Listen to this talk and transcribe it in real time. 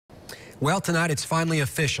Well, tonight it's finally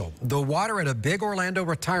official. The water at a big Orlando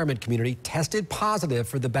retirement community tested positive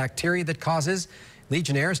for the bacteria that causes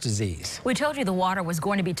Legionnaire's disease. We told you the water was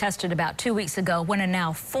going to be tested about 2 weeks ago when a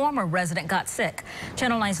now former resident got sick.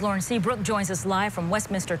 Channel 9's Lauren Seabrook joins us live from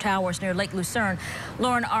Westminster Towers near Lake Lucerne.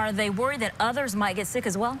 Lauren, are they worried that others might get sick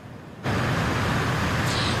as well?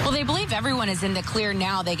 Well, they believe everyone is in the clear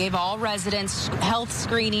now. They gave all residents health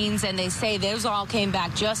screenings, and they say those all came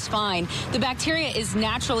back just fine. The bacteria is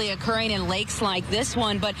naturally occurring in lakes like this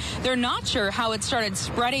one, but they're not sure how it started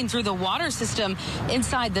spreading through the water system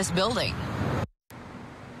inside this building.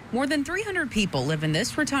 More than 300 people live in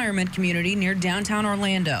this retirement community near downtown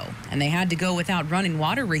Orlando, and they had to go without running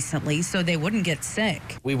water recently so they wouldn't get sick.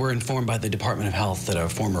 We were informed by the Department of Health that a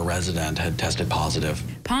former resident had tested positive.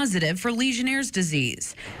 Positive for Legionnaire's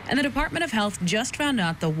disease. And the Department of Health just found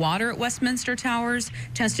out the water at Westminster Towers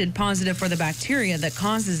tested positive for the bacteria that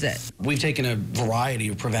causes it. We've taken a variety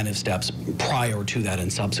of preventive steps prior to that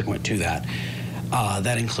and subsequent to that.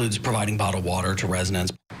 That includes providing bottled water to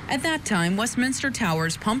residents. At that time, Westminster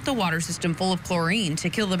Towers pumped the water system full of chlorine to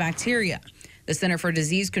kill the bacteria. The Center for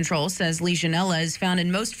Disease Control says Legionella is found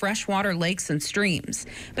in most freshwater lakes and streams,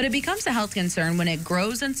 but it becomes a health concern when it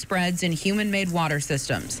grows and spreads in human-made water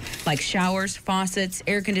systems, like showers, faucets,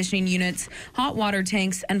 air conditioning units, hot water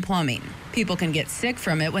tanks, and plumbing. People can get sick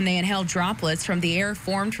from it when they inhale droplets from the air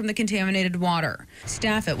formed from the contaminated water.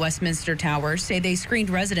 Staff at Westminster Towers say they screened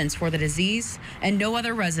residents for the disease, and no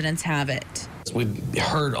other residents have it. We've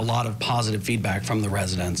heard a lot of positive feedback from the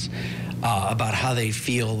residents about how they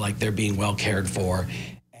feel like they're being well cared for.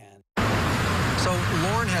 So,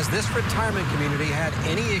 Lauren, has this retirement community had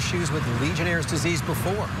any issues with Legionnaire's disease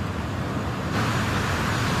before?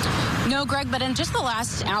 No, Greg, but in just the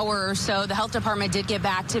last hour or so, the health department did get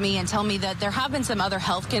back to me and tell me that there have been some other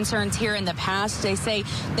health concerns here in the past. They say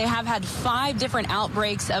they have had 5 different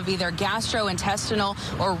outbreaks of either gastrointestinal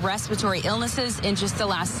or respiratory illnesses in just the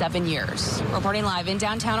last 7 years. Reporting live in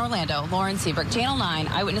downtown Orlando, Lauren Seabrook, Channel 9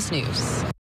 Eyewitness News.